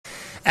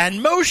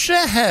And Moshe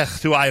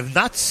Hecht, who I have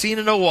not seen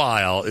in a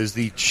while, is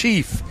the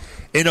Chief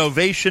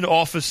Innovation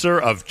Officer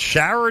of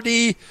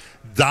Charity.com.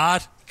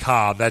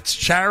 That's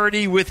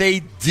charity with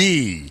a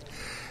D.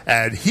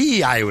 And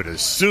he, I would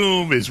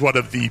assume, is one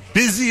of the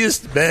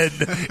busiest men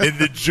in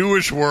the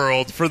Jewish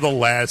world for the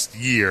last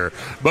year.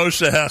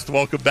 Moshe Hecht,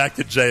 welcome back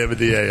to JM in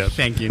the AM.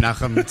 Thank you,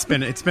 Nachum. It's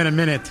been a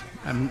minute.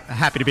 I'm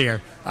happy to be here.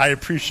 I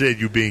appreciate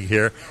you being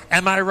here.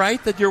 Am I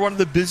right that you're one of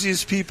the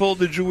busiest people in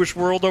the Jewish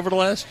world over the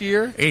last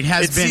year?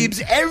 It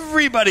seems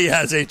everybody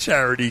has a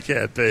charity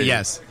campaign.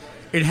 Yes.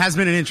 It has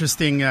been an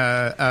interesting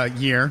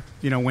year.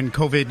 You know, when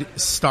COVID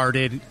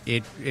started,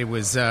 it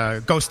was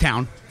ghost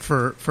town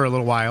for a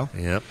little while.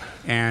 Yep.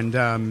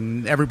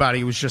 And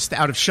everybody was just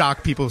out of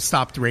shock. People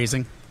stopped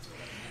raising.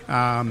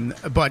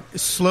 But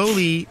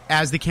slowly,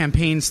 as the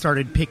campaign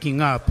started picking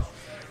up,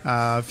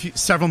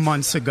 several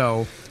months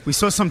ago, we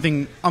saw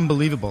something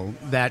unbelievable,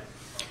 that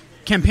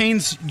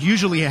campaigns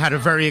usually had a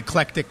very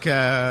eclectic,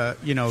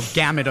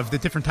 gamut of the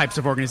different types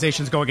of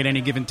organizations going at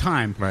any given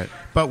time. Right.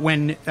 But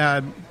when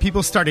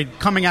people started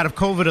coming out of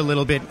COVID a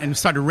little bit and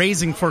started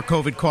raising for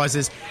COVID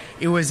causes,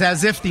 it was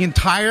as if the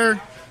entire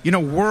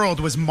world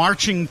was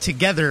marching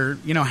together,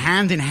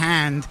 hand in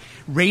hand,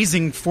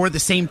 raising for the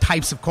same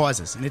types of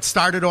causes. And it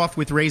started off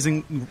with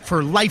raising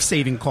for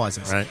life-saving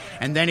causes. Right.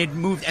 And then it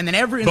moved, and then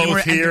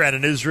both here and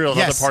in Israel and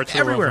yes, other parts of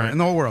the world. Everywhere in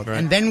the whole world. Right.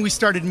 And then we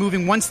started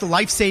moving, once the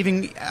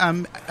life-saving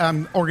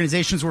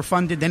organizations were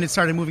funded, then it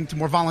started moving to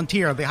more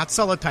volunteer, the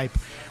Hatzalah type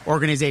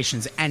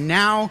organizations. And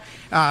now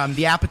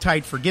the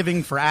appetite for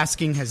giving, for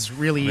asking has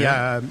really,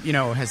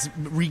 has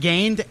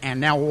regained, and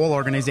now all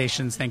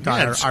organizations, thank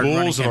God, are schools running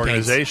and campaigns.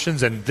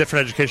 Organizations and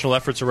different educational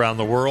efforts around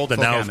the world.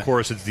 And Full now, gamut. of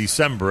course, it's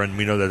December, and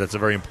we know that that's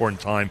a very important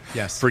time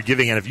Yes. for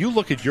giving. And if you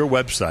look at your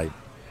website,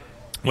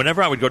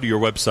 whenever I would go to your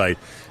website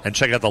and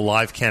check out the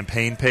live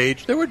campaign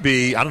page, there would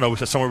be,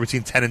 somewhere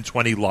between 10 and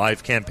 20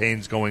 live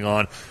campaigns going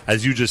on,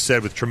 as you just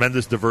said, with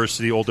tremendous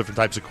diversity, all different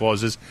types of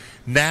causes.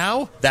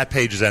 Now, that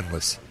page is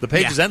endless. The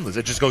page is endless.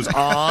 It just goes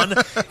on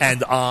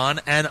and on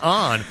and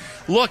on.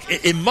 Look,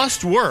 it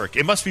must work.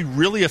 It must be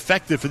really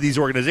effective for these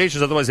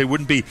organizations. Otherwise, they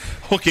wouldn't be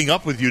hooking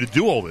up with you to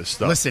do all this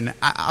stuff. Listen,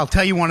 I'll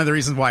tell you one of the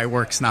reasons why it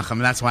works, Nachum,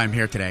 and that's why I'm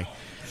here today.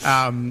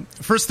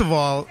 First of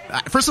all,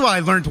 I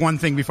learned one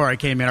thing before I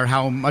came in, or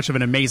how much of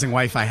an amazing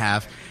wife I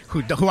have,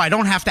 who I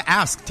don't have to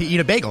ask to eat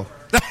a bagel.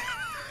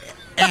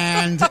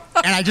 And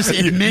I just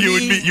admit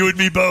you and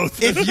me both.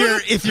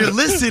 If you're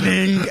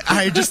listening,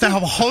 I just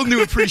have a whole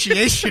new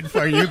appreciation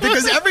for you,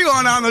 because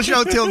everyone on the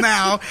show till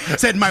now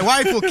said my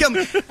wife will kill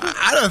me.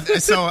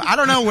 I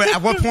don't know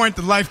at what point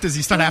in life does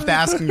you start have to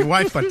asking your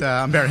wife, but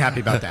I'm very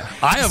happy about that.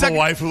 I have a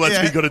wife who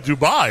lets me go to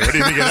Dubai. What do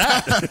you think of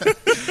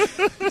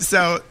that?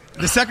 So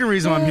the second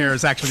reason I'm here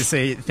is actually to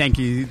say thank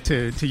you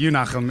to you,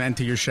 Nachum, and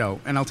to your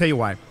show, and I'll tell you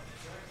why.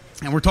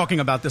 And we're talking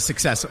about the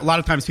success. A lot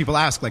of times people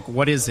ask,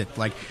 what is it?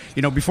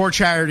 Before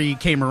charity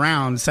came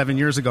around 7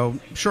 years ago,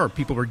 sure,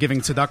 people were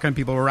giving tzedakah and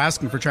people were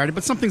asking for charity,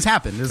 but something's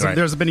happened.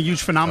 There's been a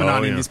huge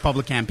phenomenon in these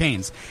public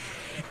campaigns.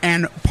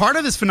 And part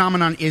of this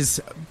phenomenon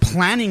is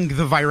planning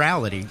the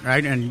virality,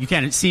 right? And you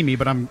can't see me,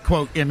 but I'm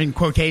in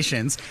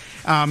quotations.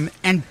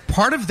 And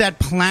part of that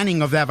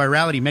planning of that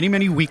virality, many,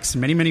 many weeks,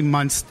 many, many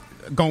months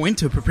go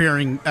into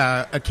preparing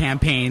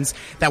campaigns,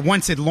 that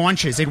once it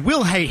launches, it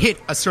will hit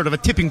a sort of a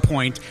tipping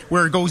point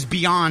where it goes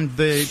beyond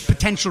the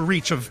potential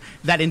reach of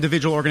that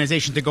individual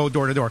organization to go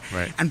door to door.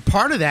 Right. And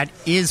part of that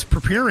is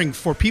preparing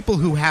for people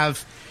who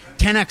have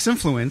 10x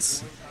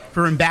influence,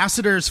 for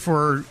ambassadors,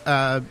 for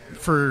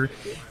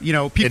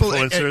people,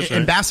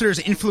 ambassadors,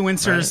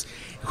 influencers. Right.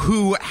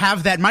 Who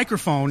have that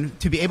microphone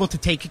to be able to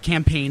take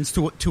campaigns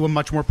to a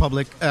much more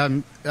public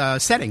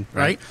setting,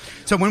 right?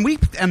 So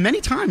many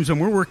times when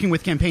we're working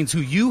with campaigns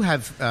who you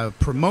have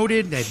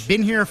promoted, they've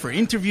been here for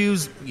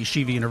interviews,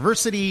 Yeshiva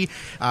University,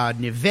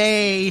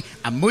 Nivei,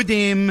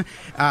 Amudim,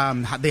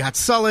 the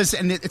Hatzalas,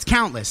 and it's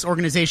countless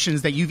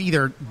organizations that you've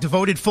either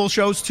devoted full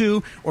shows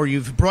to or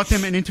you've brought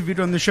them and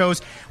interviewed on the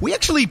shows. We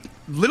actually,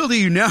 little do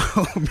you know,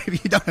 maybe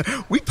you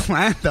don't, we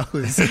plan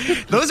those.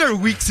 Those are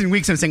weeks and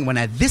weeks. I'm saying when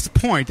at this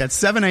point, at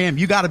 7 a.m.,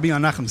 you got to be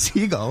on Nachum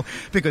Segal,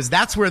 because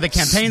that's where the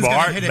campaign's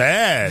going to hit it.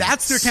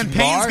 That's their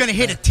campaign's going to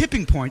hit a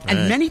tipping point.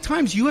 And many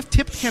times you have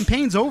tipped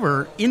campaigns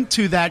over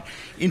into that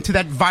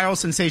viral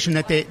sensation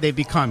that they've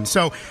become.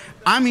 So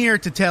I'm here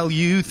to tell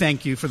you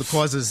thank you for the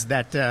causes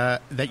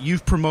that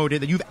you've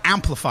promoted, that you've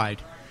amplified.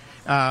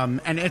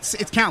 And it's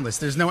countless.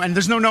 There's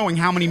no knowing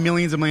how many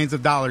millions and millions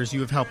of dollars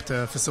you have helped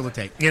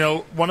facilitate.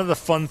 One of the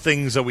fun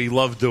things that we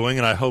love doing,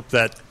 and I hope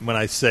that when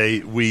I say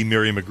we,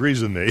 Miriam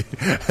agrees with me,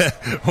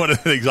 one of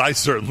the things I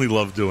certainly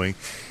love doing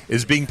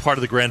is being part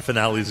of the grand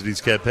finales of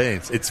these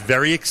campaigns. It's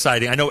very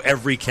exciting. I know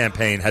every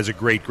campaign has a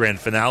great grand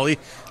finale.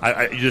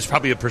 There's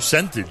probably a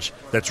percentage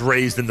that's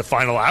raised in the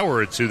final hour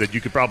or two that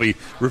you could probably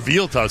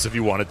reveal to us if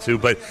you wanted to,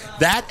 but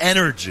that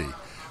energy,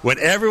 when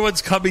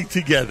everyone's coming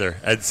together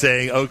and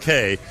saying,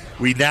 okay,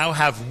 we now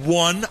have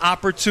one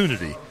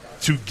opportunity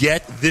to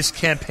get this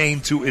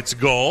campaign to its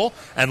goal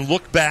and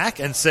look back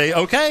and say,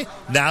 okay,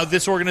 now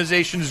this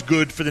organization is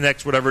good for the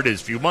next whatever it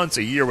is, few months,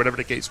 a year, whatever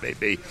the case may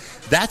be.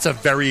 That's a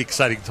very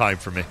exciting time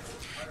for me.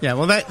 Yeah,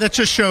 well, that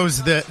just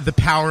shows the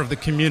power of the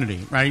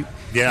community, right?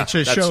 Yeah, it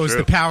just that's shows true.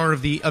 the power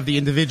of the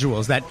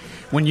individuals. That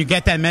when you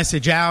get that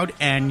message out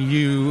and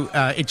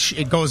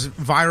it goes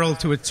viral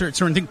to a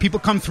certain thing, people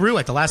come through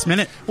at the last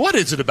minute. What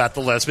is it about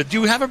the last minute? Do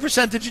you have a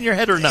percentage in your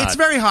head or not? It's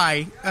very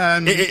high.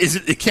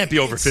 It can't be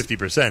over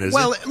 50%, is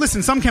well, it?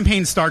 listen, some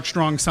campaigns start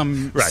strong,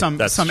 some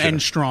true.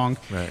 end strong.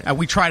 Right.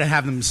 We try to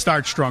have them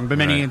start strong, but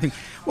many Right. think.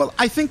 Well,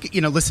 I think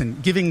listen,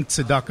 giving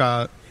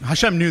tzedakah.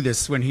 Hashem knew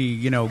this when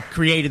he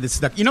created the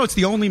tzedakah. It's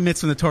the only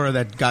mitzvah in the Torah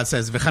that God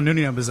says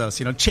v'chanuni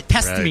bezos.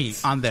 Test Right. me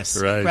on this.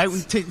 Right.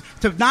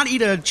 To not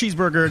eat a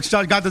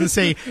cheeseburger. God doesn't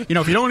say if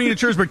you don't eat a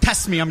cheeseburger,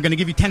 test me. I'm going to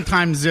give you 10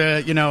 times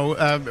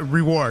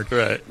reward.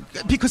 Right.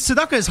 Because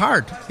tzedakah is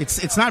hard.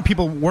 It's not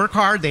people work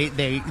hard. They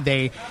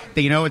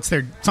it's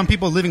their some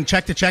people living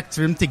check to check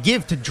for them to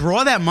give to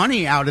draw that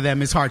money out of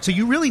them is hard. So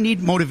you really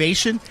need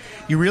motivation.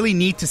 You really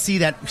need to see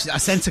that a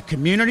sense of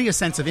community, a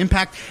sense of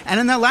impact, and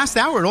in that last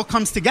hour it all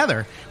comes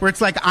together where it's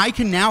like I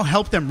can now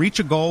help them reach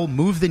a goal,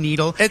 move the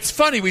needle. It's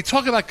funny, we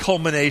talk about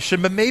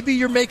culmination, but maybe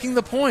you're making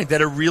the point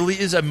that it really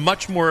is a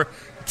much more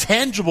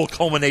tangible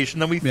culmination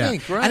than we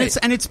think, right?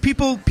 And it's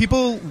people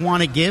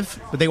want to give,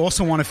 but they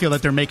also want to feel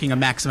that they're making a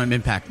maximum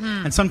impact.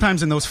 And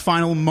sometimes in those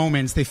final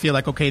moments, they feel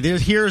like, okay,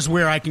 here's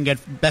where I can get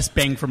best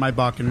bang for my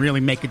buck and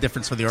really make a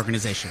difference for the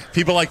organization.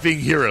 People like being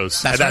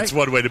heroes, that's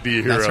one way to be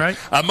a hero. That's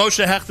right.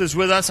 Moshe Hecht is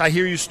with us. I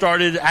hear you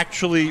started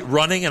actually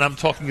running, and I'm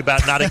talking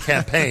about not a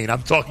campaign.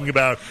 I'm talking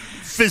about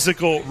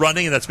physical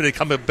running, and that's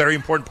become a very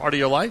important part of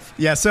your life.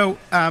 Yeah. So,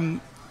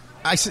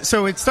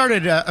 so it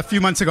started a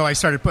few months ago. I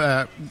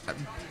started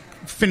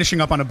finishing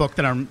up on a book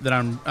that I'm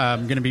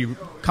going to be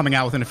coming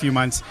out with in a few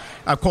months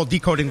called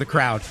Decoding the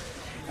Crowd,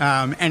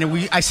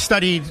 I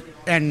studied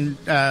and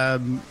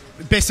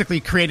basically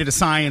created a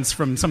science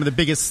from some of the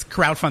biggest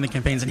crowdfunding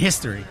campaigns in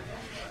history,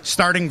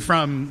 starting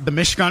from the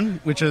Mishkan,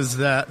 which is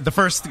the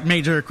first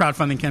major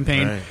crowdfunding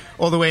campaign, right,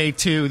 all the way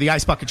to the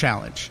Ice Bucket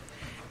Challenge.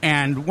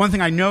 And one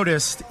thing I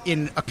noticed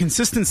in a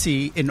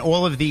consistency in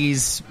all of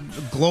these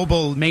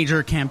global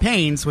major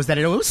campaigns was that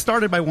it always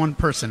started by one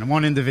person,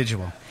 one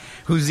individual,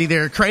 who's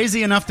either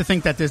crazy enough to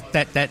think that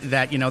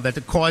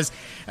the cause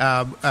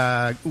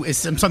is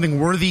something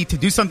worthy to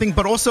do something,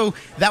 but also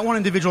that one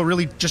individual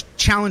really just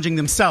challenging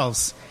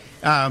themselves.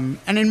 And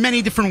in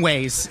many different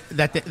ways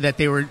that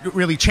they were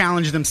really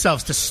challenged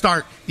themselves to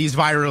start these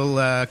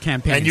viral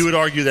campaigns. And you would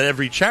argue that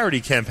every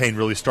charity campaign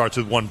really starts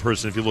with one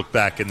person if you look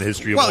back in the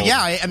history of all. Well,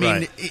 yeah, I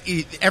mean,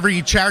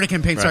 every charity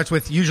campaign starts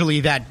with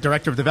usually that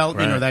director of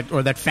development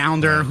or that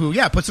founder who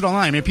puts it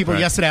online. I mean, people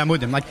yesterday I'm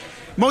with them. Like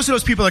most of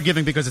those people are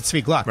giving because it's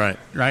Tzvik Luck,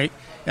 right?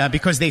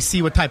 Because they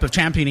see what type of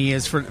champion he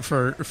is for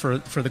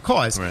the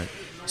cause. Right.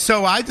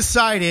 So I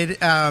decided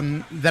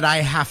that I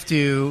have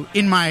to,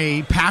 in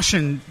my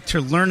passion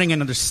to learning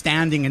and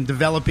understanding and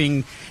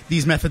developing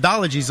these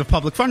methodologies of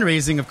public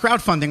fundraising, of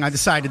crowdfunding, I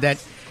decided that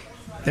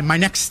my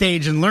next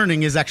stage in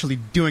learning is actually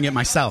doing it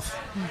myself.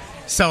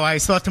 So I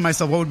thought to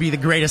myself, what would be the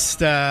greatest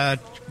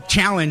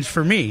challenge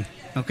for me?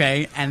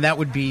 Okay, and that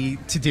would be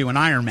to do an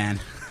Ironman.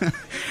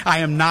 I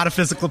am not a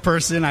physical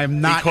person. I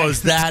am not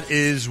because that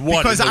is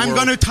what because I'm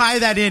going to tie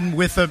that in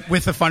with a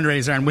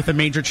fundraiser and with a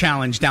major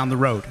challenge down the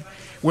road,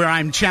 where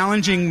I'm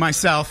challenging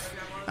myself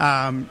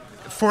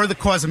for the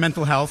cause of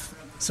mental health.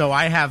 So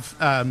I have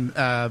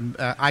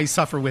I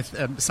suffer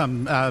with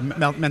some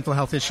mental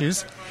health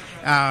issues,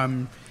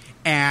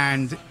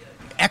 and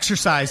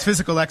exercise,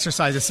 physical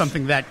exercise, is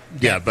something that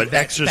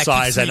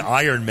exercise and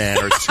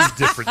Ironman are two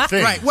different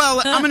things. Right. Well,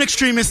 I'm an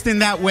extremist in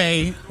that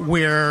way.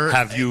 Where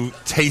have you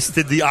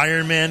tasted the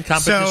Ironman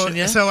competition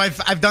yet? So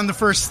I've done the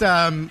first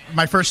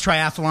my first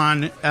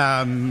triathlon,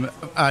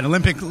 an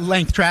Olympic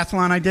length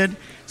triathlon I did.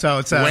 So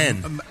it's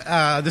when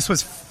this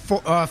was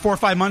 4 or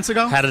 5 months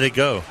ago. How did it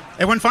go?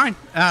 It went fine.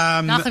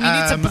 Nothing. You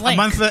need to blink.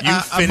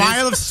 A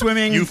mile of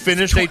swimming. You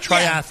finished a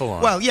triathlon.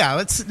 Yeah. Well, yeah.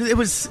 It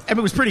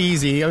was pretty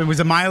easy. It was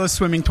a mile of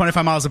swimming,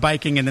 25 miles of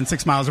biking, and then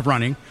 6 miles of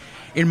running.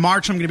 In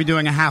March, I'm going to be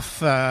doing a half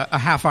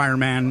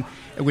Ironman,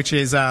 which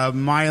is a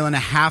mile and a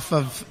half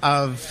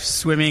of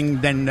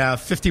swimming, then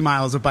 50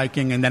 miles of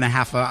biking, and then a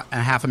half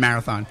a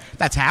marathon.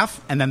 That's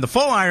half. And then the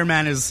full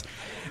Ironman is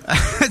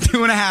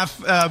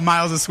 2.5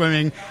 miles of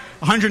swimming,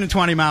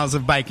 120 miles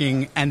of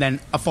biking, and then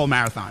a full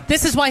marathon.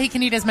 This is why he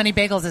can eat as many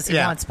bagels as he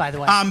wants, by the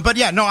way. But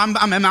yeah, no,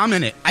 I'm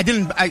in it.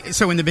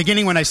 So in the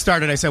beginning when I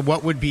started, I said,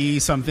 what would be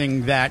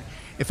something that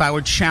if I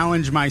would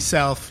challenge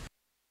myself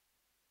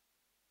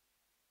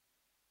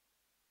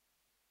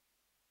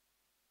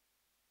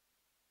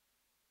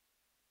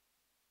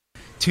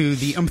to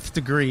the nth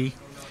degree,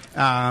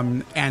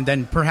 and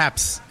then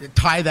perhaps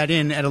tie that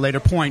in at a later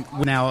point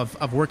now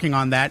of working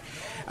on that.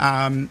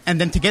 And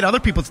then to get other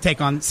people to take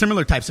on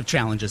similar types of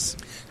challenges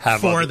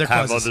have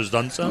others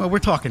done so? Well, we're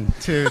talking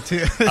to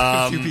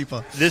a few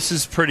people. This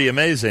is pretty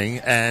amazing,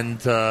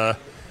 and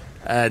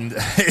And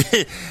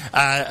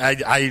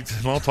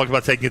I'll talk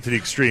about taking it to the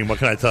extreme. What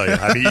can I tell you?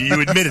 I mean, you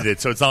admitted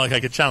it, so it's not like I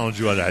could challenge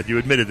you on that. You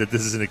admitted that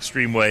this is an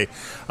extreme way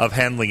of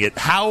handling it.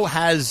 How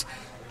has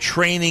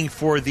training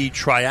for the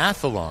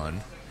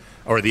triathlon,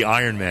 or the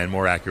Ironman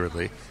more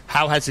accurately,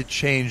 how has it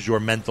changed your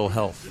mental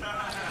health,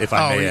 if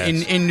I may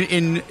ask?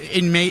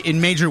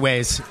 In major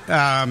ways.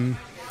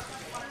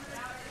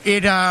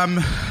 It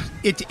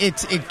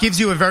gives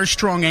you a very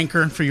strong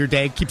anchor for your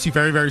day, keeps you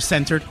very, very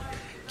centered.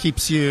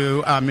 Keeps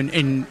you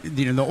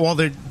in all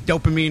the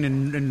dopamine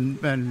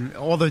and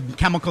all the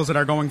chemicals that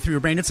are going through your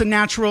brain. It's a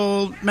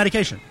natural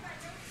medication.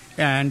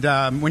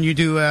 And when you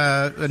do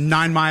a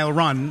 9-mile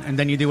run and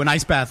then you do an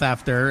ice bath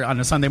after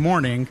on a Sunday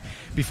morning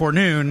before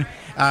noon,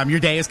 your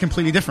day is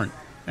completely different.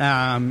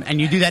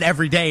 And you do that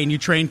every day and you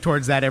train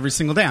towards that every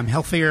single day. I'm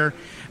healthier.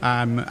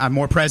 I'm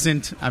more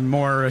present. I'm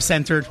more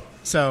centered.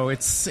 So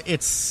it's.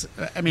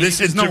 I mean,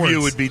 this interview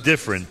would be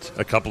different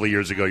a couple of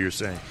years ago. You're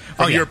saying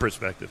from your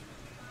perspective.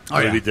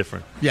 It would be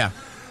different. Yeah.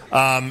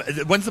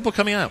 When's the book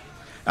coming out?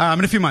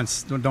 In a few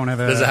months. Don't have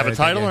a. Does it have a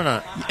title or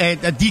not?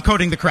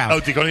 Decoding the Crowd.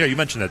 Oh, Decoding. You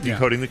mentioned that.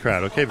 Decoding the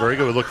Crowd. Okay, very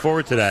good. We look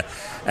forward to that.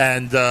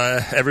 And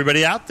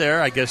everybody out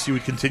there, I guess you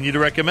would continue to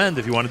recommend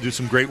if you want to do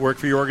some great work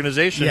for your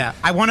organization. Yeah,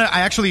 I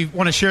actually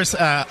want to share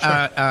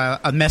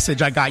a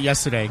message I got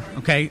yesterday.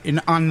 Okay,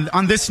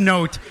 on this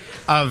note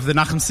of the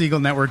Nachum Segal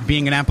Network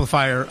being an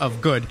amplifier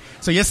of good.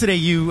 So yesterday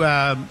you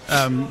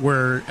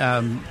were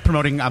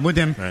promoting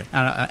Amudim, right.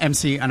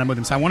 MC on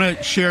Amudim. So I want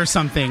to share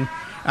something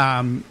for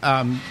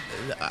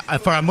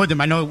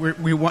Amudim. I know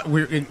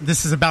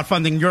this is about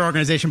funding your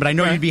organization, but I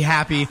know you'd be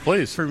happy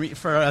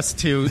for us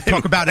to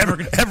talk about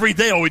every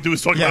day. All we do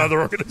is talk about other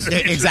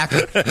organizations.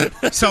 Exactly.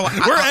 So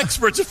we're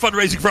experts at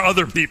fundraising for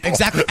other people.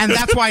 Exactly, and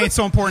that's why it's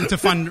so important to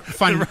fund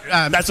you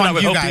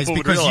guys,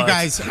 because you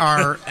guys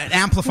are an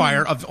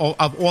amplifier of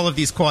all of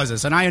these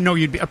causes, and I know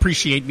you'd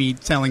appreciate me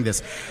telling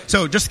this.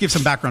 So just to give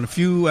some background,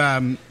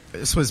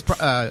 this was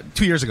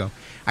 2 years ago.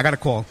 I got a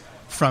call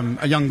from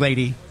a young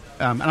lady.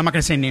 And I'm not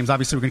going to say names.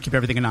 Obviously, we're going to keep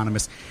everything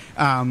anonymous.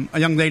 A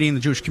young lady in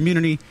the Jewish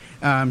community.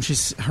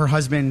 Her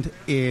husband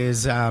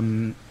is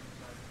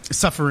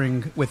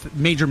suffering with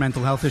major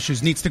mental health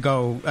issues. Needs to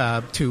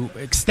go to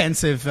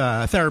extensive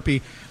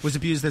therapy. Was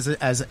abused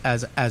as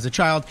a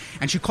child.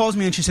 And she calls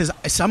me and she says,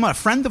 "A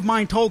friend of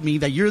mine told me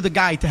that you're the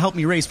guy to help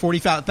me raise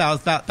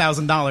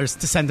 $40,000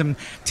 to send him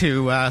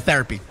to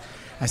therapy."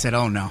 I said,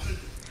 "Oh no.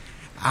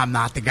 I'm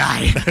not the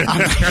guy."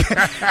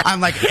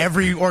 I'm like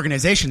every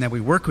organization that we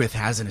work with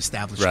has an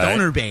established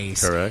donor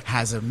base,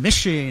 has a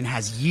mission,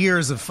 has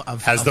years of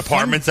has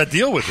departments that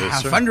deal with this,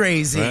 have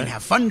fundraising,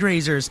 have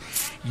fundraisers.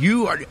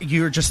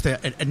 You're just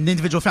an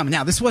individual family.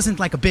 Now, this wasn't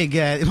like a big.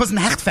 It wasn't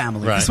a Hecht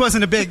family. Right. This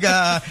wasn't a big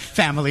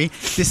family.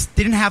 This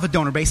didn't have a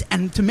donor base,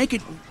 and to make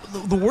it.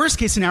 The worst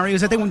case scenario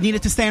is that they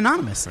needed to stay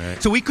anonymous,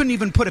 so we couldn't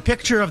even put a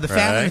picture of the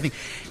family or anything.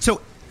 So.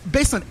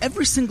 Based on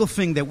every single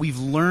thing that we've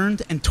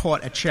learned and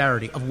taught at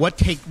charity of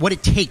what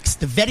it takes,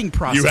 the vetting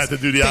process. You had to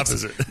do the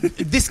opposite.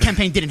 This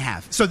campaign didn't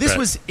have. So this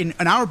was, in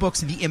our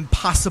books, the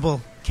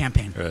impossible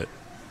campaign. Right.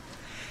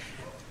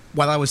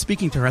 While I was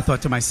speaking to her, I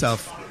thought to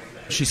myself,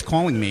 she's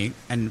calling me,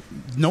 and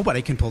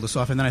nobody can pull this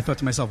off. And then I thought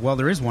to myself, well,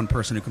 there is one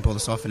person who can pull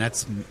this off, and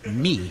that's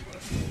me.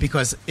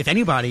 Because if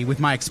anybody with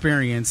my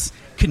experience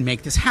can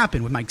make this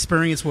happen, with my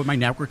experience, with my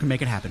network, can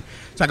make it happen.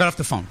 So I got off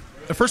the phone.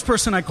 The first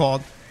person I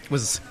called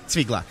was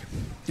Tzvi Gluck,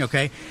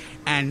 okay?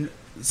 And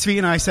Tzvi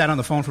and I sat on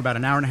the phone for about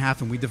an hour and a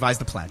half, and we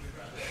devised a plan,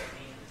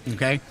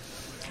 okay?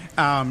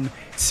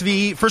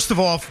 Tzvi, first of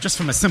all, just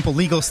from a simple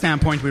legal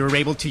standpoint, we were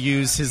able to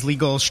use his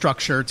legal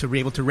structure to be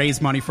able to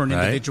raise money for an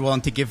individual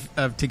and to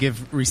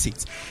give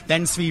receipts.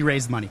 Then Tzvi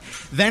raised money.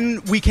 Then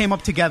we came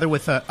up together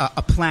with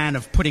a plan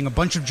of putting a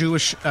bunch of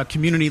Jewish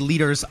community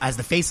leaders as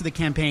the face of the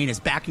campaign, as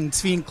backing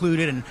Tzvi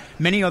included, and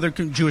many other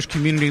Jewish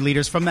community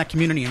leaders from that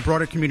community and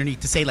broader community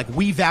to say, like,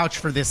 we vouch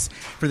for this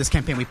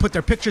campaign. We put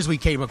their pictures, we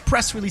came with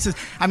press releases.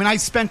 I mean, I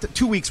spent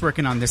 2 weeks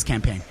working on this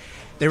campaign.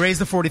 They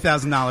raised the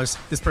 $40,000.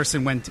 This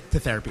person went to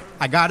therapy.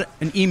 I got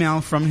an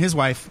email from his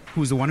wife,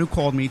 who's the one who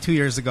called me 2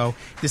 years ago.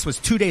 This was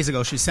 2 days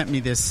ago. She sent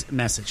me this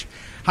message.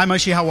 "Hi,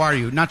 Moshe, how are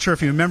you? Not sure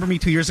if you remember me.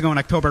 2 years ago in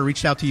October, I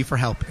reached out to you for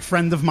help. A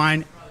friend of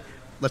mine,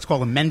 let's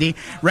call him Mendy,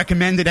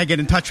 recommended I get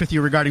in touch with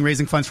you regarding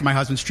raising funds for my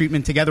husband's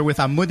treatment. Together with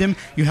Amudim,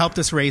 you helped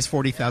us raise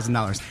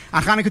 $40,000.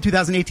 On Hanukkah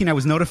 2018, I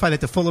was notified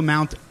that the full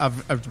amount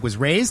was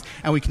raised,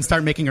 and we can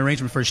start making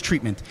arrangements for his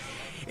treatment.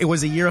 It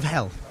was a year of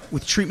hell,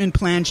 with treatment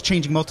plans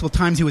changing multiple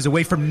times. He was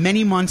away for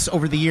many months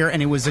over the year,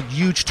 and it was a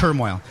huge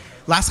turmoil.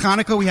 Last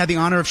Hanukkah, we had the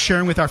honor of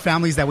sharing with our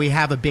families that we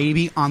have a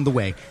baby on the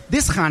way.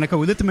 This Hanukkah,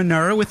 we lit the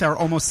menorah with our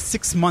almost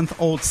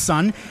 6-month-old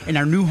son in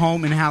our new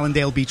home in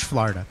Hallandale Beach,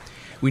 Florida.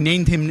 We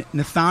named him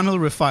Nathaniel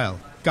Raphael.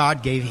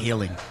 God gave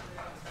healing.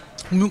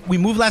 We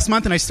moved last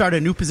month, and I started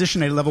a new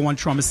position at a Level 1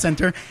 Trauma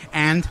Center,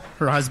 and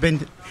her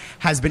husband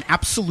has been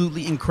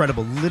absolutely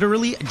incredible.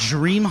 Literally a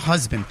dream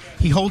husband.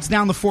 He holds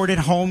down the fort at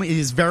home,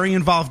 is very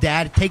involved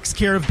dad, takes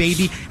care of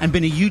baby, and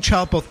been a huge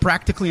help both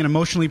practically and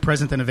emotionally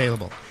present and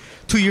available.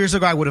 2 years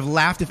ago, I would have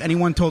laughed if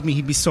anyone told me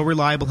he'd be so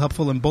reliable,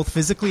 helpful, and both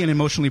physically and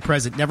emotionally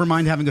present. Never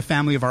mind having a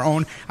family of our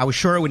own. I was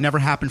sure it would never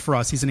happen for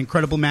us. He's an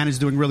incredible man. He's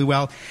doing really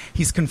well.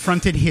 He's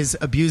confronted his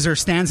abuser,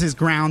 stands his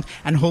ground,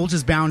 and holds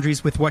his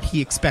boundaries with what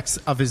he expects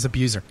of his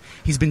abuser.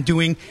 He's been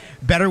doing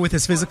better with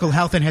his physical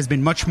health and has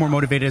been much more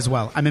motivated as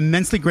well. I'm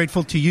immensely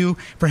grateful to you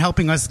for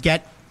helping us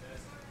get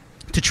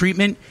to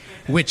treatment,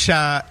 which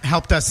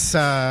helped us...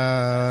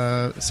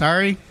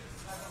 sorry?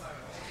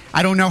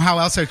 I don't know how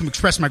else I can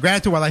express my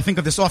gratitude. While I think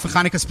of this awful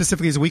Hanukkah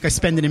specifically as a week I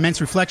spend in immense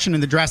reflection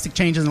and the drastic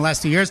changes in the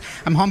last 2 years,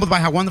 I'm humbled by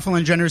how wonderful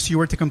and generous you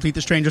were to complete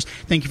The Strangers.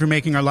 Thank you for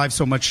making our lives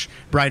so much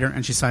brighter.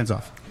 And she signs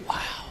off. Wow.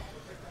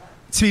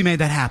 Tzvi made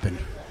that happen.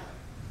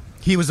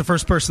 He was the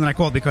first person that I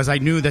called because I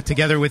knew that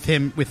together with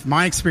him, with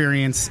my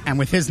experience and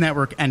with his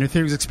network and with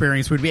his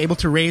experience, we'd be able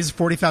to raise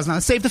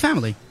 $40,000, save the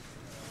family.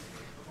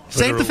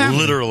 Save the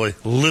family.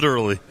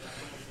 Literally.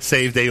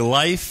 Saved a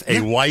life,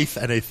 a wife,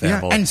 and a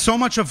family. Yeah. And so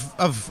much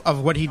of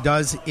what he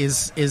does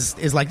is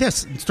like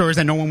this. Stories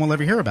that no one will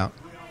ever hear about.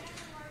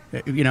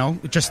 You know,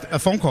 just a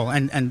phone call.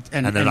 And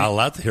they're not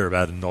allowed to hear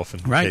about it in often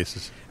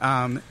cases.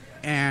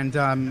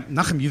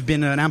 Nachum, you've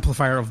been an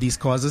amplifier of these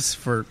causes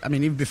for, I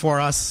mean, even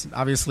before us,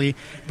 obviously,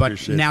 but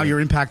Appreciate now that. Your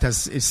impact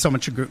is so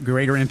much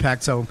greater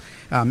impact. So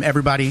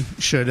everybody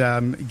should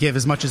give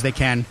as much as they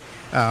can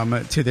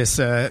to this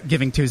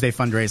Giving Tuesday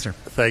fundraiser.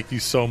 Thank you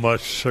so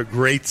much.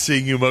 Great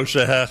seeing you,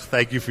 Moshe Hech.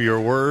 Thank you for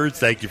your words.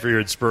 Thank you for your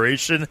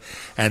inspiration.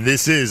 And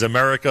this is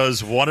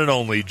America's one and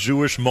only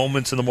Jewish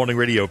Moments in the Morning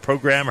radio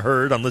program,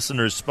 heard on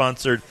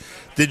listeners-sponsored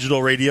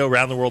digital radio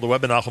around the world, the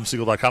web at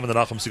NachumSegal.com and the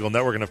Nachum Segal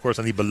Network, and, of course,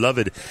 on the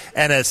beloved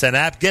NSN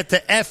app. Get to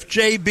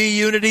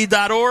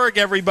FJBUnity.org,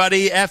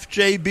 everybody,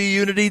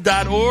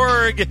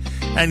 FJBUnity.org,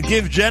 and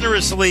give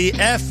generously,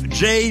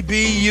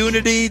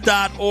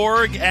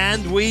 FJBUnity.org,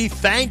 and we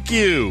thank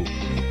you.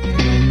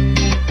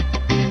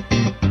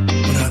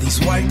 What are these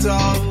white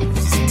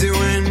dogs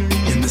doing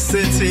in the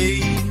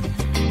city?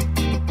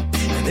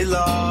 And they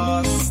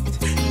lost,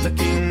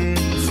 looking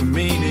for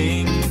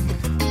meaning.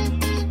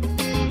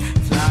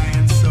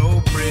 Flying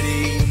so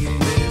pretty in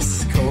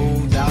this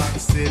cold, dark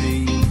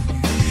city.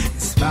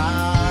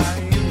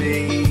 Inspire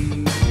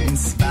me,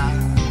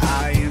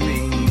 inspire me.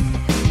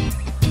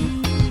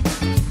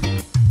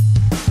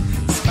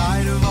 In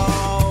spite of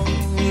all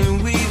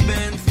we've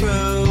been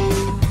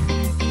through,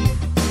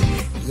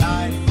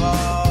 light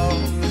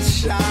bulb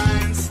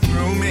shines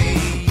through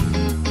me.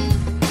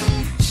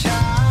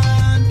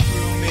 Shine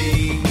through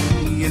me.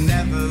 You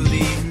never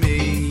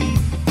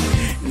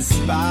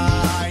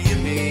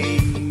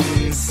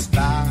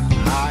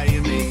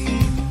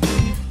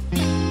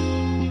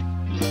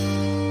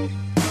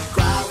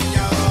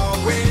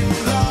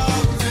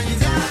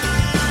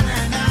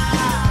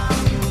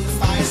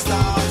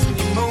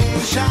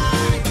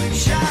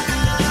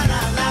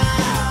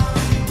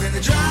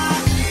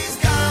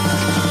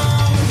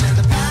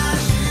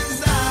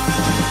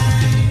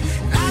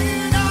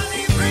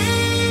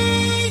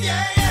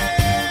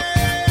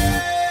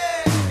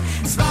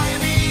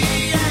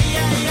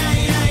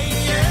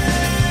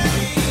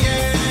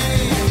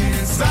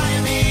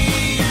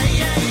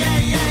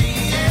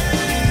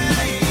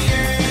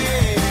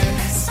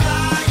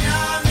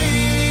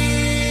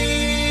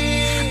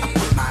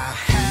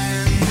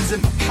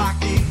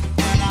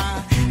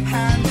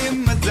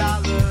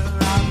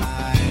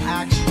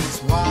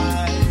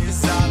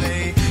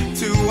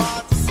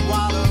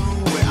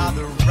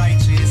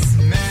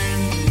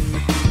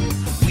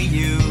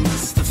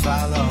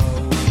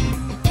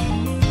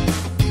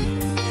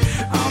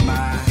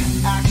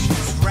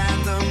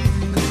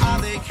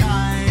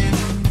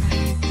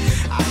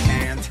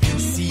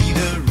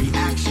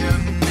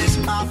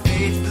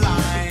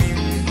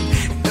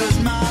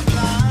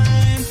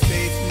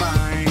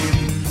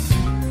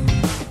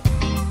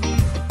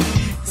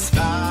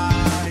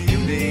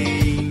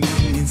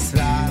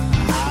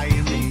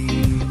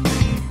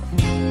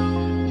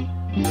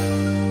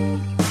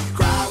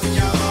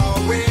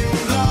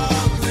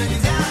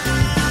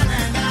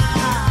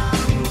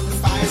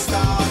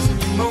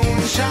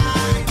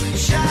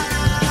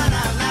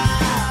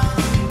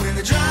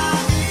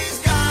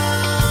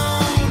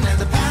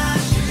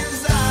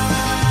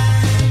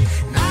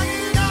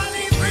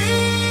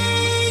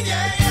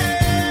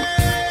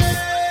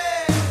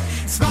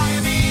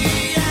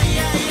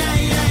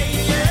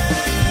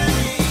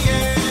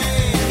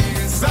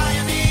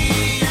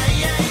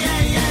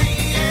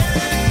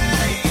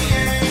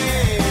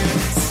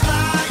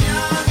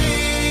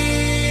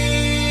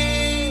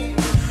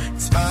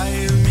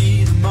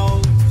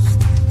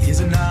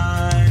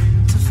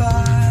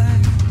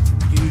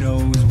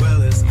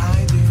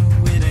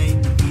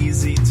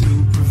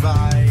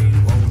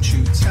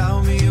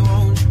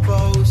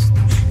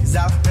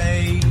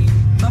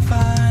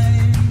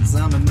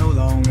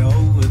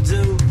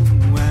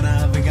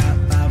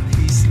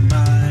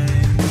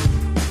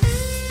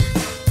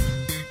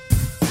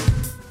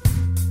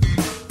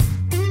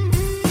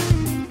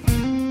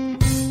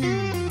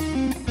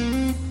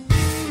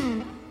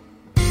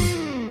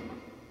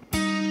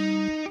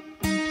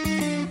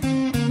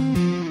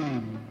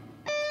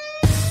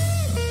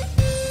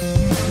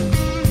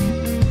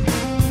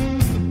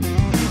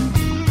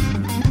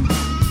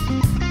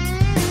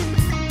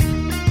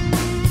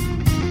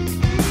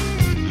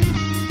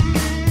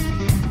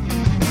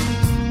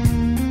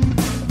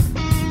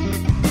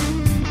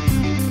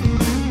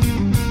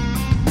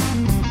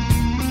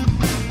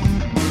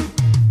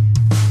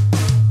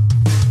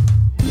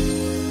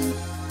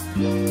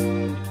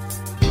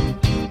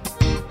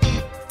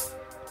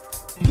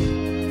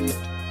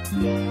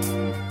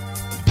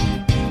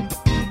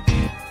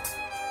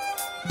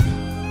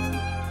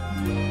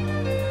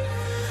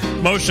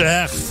Moshe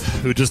Hecht,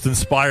 who just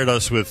inspired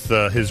us with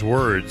his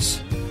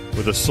words,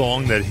 with a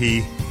song that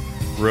he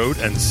wrote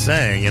and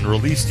sang and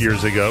released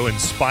years ago,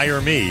 Inspire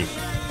Me,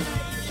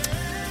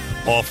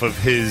 off of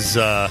his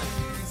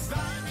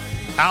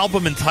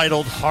album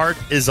entitled Heart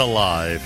is Alive.